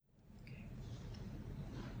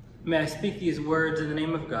May I speak these words in the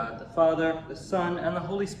name of God, the Father, the Son, and the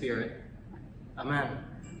Holy Spirit. Amen.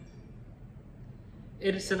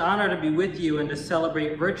 It is an honor to be with you and to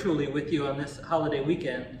celebrate virtually with you on this holiday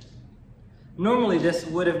weekend. Normally, this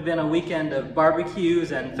would have been a weekend of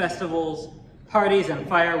barbecues and festivals, parties and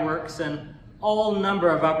fireworks, and all number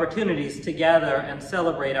of opportunities to gather and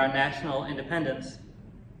celebrate our national independence.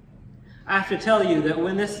 I have to tell you that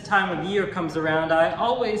when this time of year comes around, I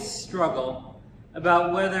always struggle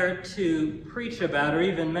about whether to preach about or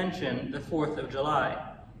even mention the 4th of July.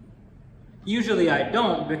 Usually I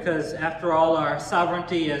don't, because after all, our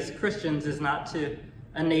sovereignty as Christians is not to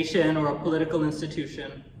a nation or a political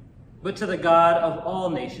institution, but to the God of all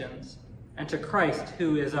nations, and to Christ,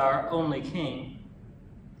 who is our only King.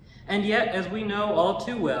 And yet, as we know all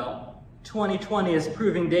too well, 2020 is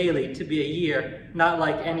proving daily to be a year not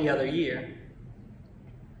like any other year.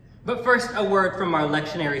 But first, a word from our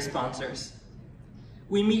lectionary sponsors.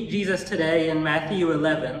 We meet Jesus today in Matthew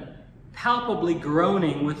 11, palpably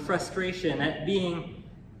groaning with frustration at being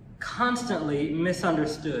constantly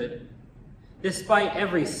misunderstood. Despite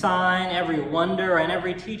every sign, every wonder, and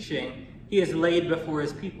every teaching he has laid before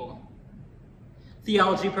his people.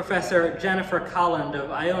 Theology professor Jennifer Colland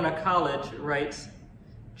of Iona College writes,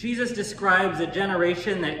 Jesus describes a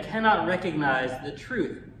generation that cannot recognize the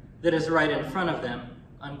truth that is right in front of them,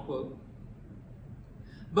 unquote.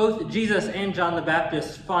 Both Jesus and John the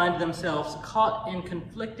Baptist find themselves caught in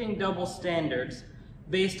conflicting double standards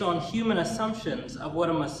based on human assumptions of what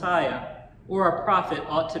a Messiah or a prophet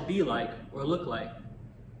ought to be like or look like.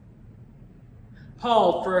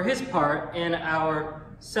 Paul, for his part, in our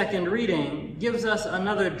second reading, gives us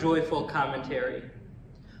another joyful commentary,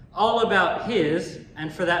 all about his, and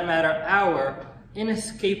for that matter, our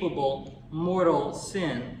inescapable mortal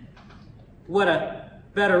sin. What a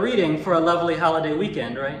better reading for a lovely holiday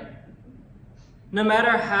weekend, right? No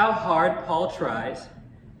matter how hard Paul tries,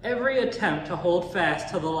 every attempt to hold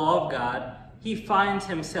fast to the law of God, he finds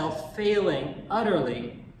himself failing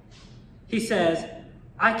utterly. He says,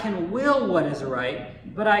 I can will what is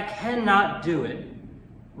right, but I cannot do it.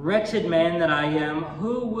 Wretched man that I am,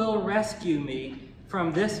 who will rescue me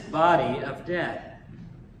from this body of death?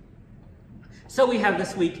 So we have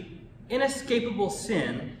this week inescapable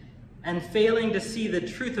sin and failing to see the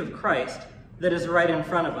truth of Christ that is right in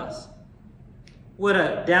front of us. What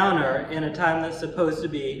a downer in a time that's supposed to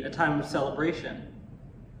be a time of celebration.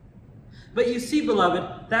 But you see,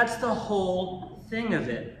 beloved, that's the whole thing of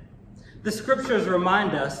it. The scriptures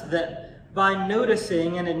remind us that by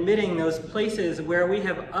noticing and admitting those places where we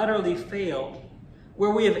have utterly failed,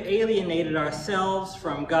 where we have alienated ourselves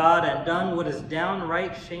from God and done what is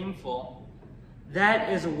downright shameful, that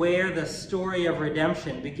is where the story of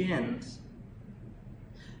redemption begins.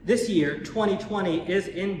 This year, 2020, is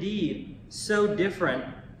indeed so different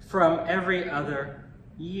from every other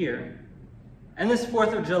year. And this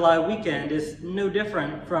 4th of July weekend is no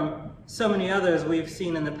different from so many others we've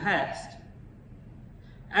seen in the past.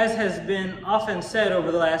 As has been often said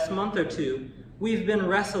over the last month or two, we've been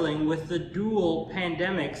wrestling with the dual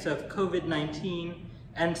pandemics of COVID-19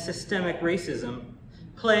 and systemic racism,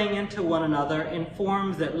 playing into one another in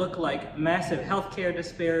forms that look like massive healthcare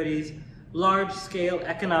disparities, large-scale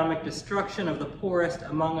economic destruction of the poorest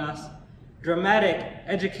among us, dramatic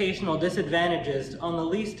educational disadvantages on the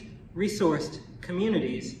least resourced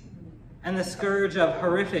communities, and the scourge of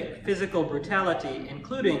horrific physical brutality,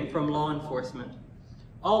 including from law enforcement,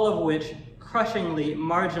 all of which crushingly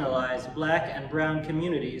marginalize Black and brown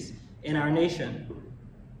communities in our nation.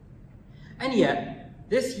 And yet,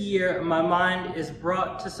 this year my mind is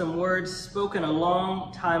brought to some words spoken a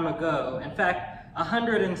long time ago, in fact,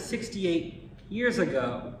 168 years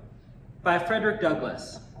ago, by Frederick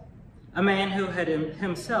Douglass, a man who had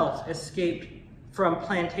himself escaped from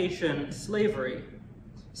plantation slavery,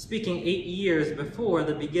 speaking 8 years before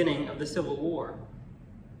the beginning of the Civil War.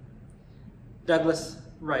 Douglass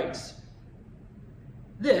writes,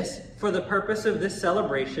 "This, for the purpose of this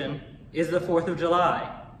celebration, is the 4th of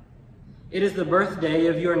July. It is the birthday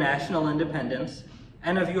of your national independence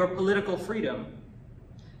and of your political freedom.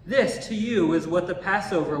 This, to you, is what the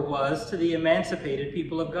Passover was to the emancipated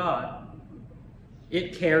people of God.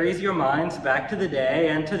 It carries your minds back to the day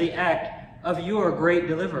and to the act of your great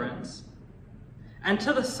deliverance, and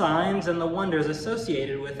to the signs and the wonders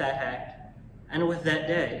associated with that act and with that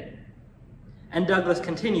day." And Douglass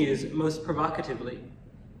continues most provocatively,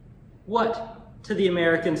 "What to the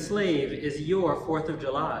American slave is your 4th of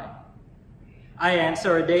July? I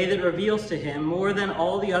answer, a day that reveals to him more than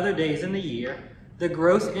all the other days in the year the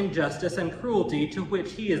gross injustice and cruelty to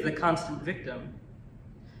which he is the constant victim.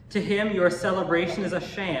 To him, your celebration is a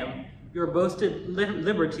sham your boasted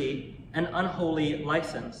liberty an unholy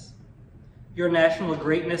license, your national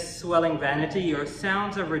greatness swelling vanity, your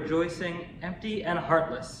sounds of rejoicing empty and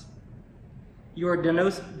heartless, your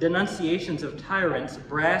denunciations of tyrants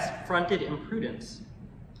brass-fronted imprudence,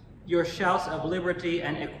 your shouts of liberty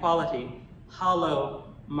and equality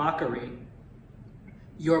hollow mockery,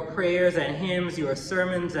 your prayers and hymns, your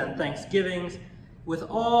sermons and thanksgivings, with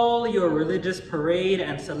all your religious parade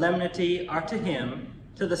and solemnity are to him,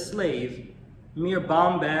 to the slave, mere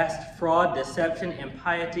bombast, fraud, deception,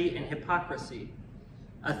 impiety, and hypocrisy,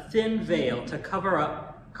 a thin veil to cover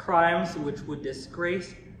up crimes which would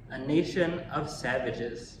disgrace a nation of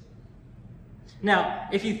savages. Now,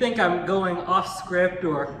 if you think I'm going off script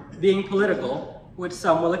or being political, which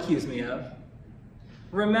some will accuse me of,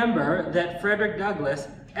 remember that Frederick Douglass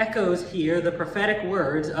echoes here the prophetic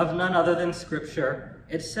words of none other than Scripture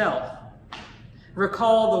itself.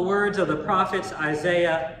 Recall the words of the prophets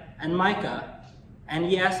Isaiah and Micah, and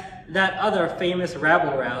yes, that other famous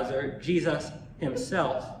rabble-rouser, Jesus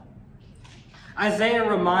himself. Isaiah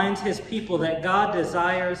reminds his people that God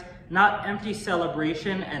desires not empty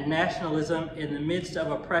celebration and nationalism in the midst of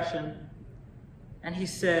oppression. And he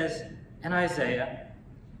says in Isaiah,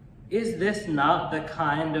 "Is this not the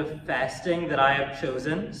kind of fasting that I have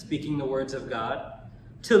chosen," speaking the words of God,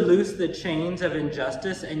 "to loose the chains of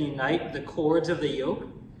injustice and unite the cords of the yoke,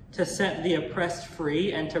 to set the oppressed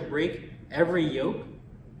free and to break every yoke?"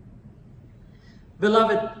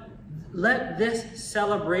 Beloved, let this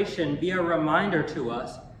celebration be a reminder to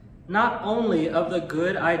us not only of the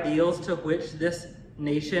good ideals to which this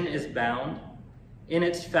nation is bound in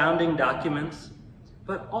its founding documents,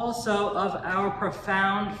 but also of our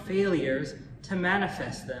profound failures to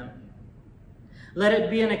manifest them. Let it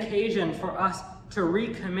be an occasion for us to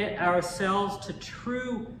recommit ourselves to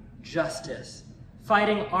true justice,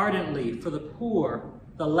 fighting ardently for the poor,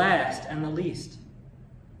 the last, and the least.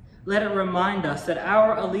 Let it remind us that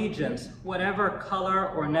our allegiance, whatever our color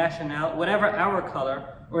or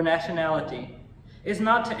nationality, is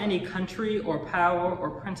not to any country or power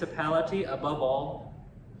or principality above all,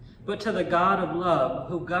 but to the God of love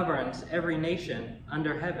who governs every nation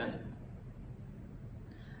under heaven.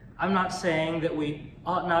 I'm not saying that we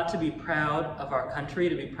ought not to be proud of our country,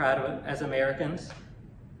 to be proud of it as Americans.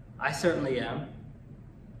 I certainly am.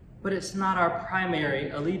 But it's not our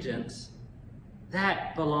primary allegiance.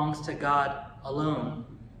 That belongs to God alone.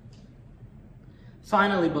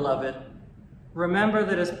 Finally, beloved, remember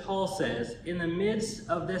that as Paul says, in the midst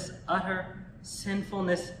of this utter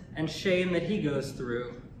sinfulness and shame that he goes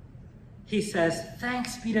through, he says,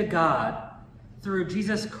 "Thanks be to God through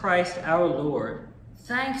Jesus Christ our Lord."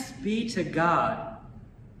 Thanks be to God.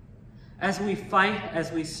 As we fight,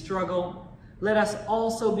 as we struggle, let us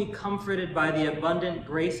also be comforted by the abundant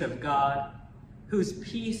grace of God, whose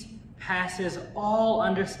peace passes all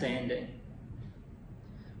understanding.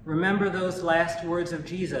 Remember those last words of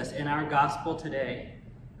Jesus in our gospel today.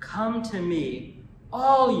 "Come to me,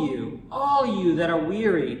 all you that are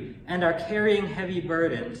weary and are carrying heavy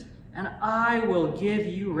burdens, and I will give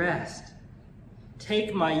you rest.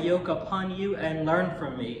 Take my yoke upon you and learn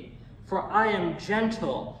from me, for I am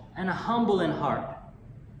gentle and humble in heart,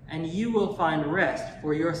 and you will find rest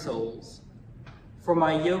for your souls. For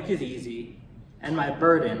my yoke is easy, and my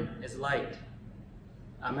burden is light."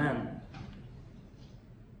 Amen.